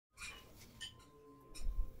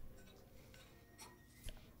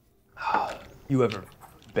You ever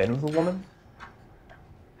been with a woman?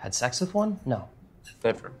 Had sex with one? No.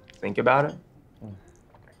 Ever think about it?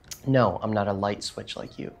 No, I'm not a light switch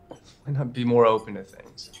like you. Why not be more open to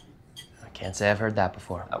things? I can't say I've heard that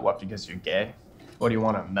before. What, because you're gay? What, do you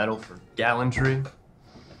want a medal for gallantry?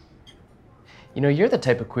 You know, you're the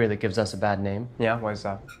type of queer that gives us a bad name. Yeah, why is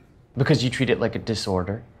that? Because you treat it like a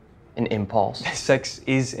disorder, an impulse. Sex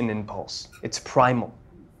is an impulse. It's primal.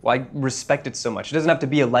 Why respect it so much? It doesn't have to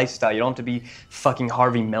be a lifestyle. You don't have to be fucking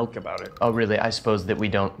Harvey Milk about it. Oh, really? I suppose that we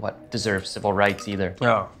don't, deserve civil rights either.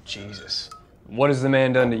 Oh, Jesus. What has the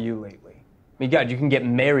man done to you lately? I mean, God, you can get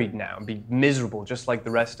married now and be miserable just like the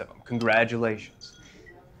rest of them. Congratulations.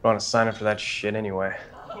 I want to sign up for that shit anyway.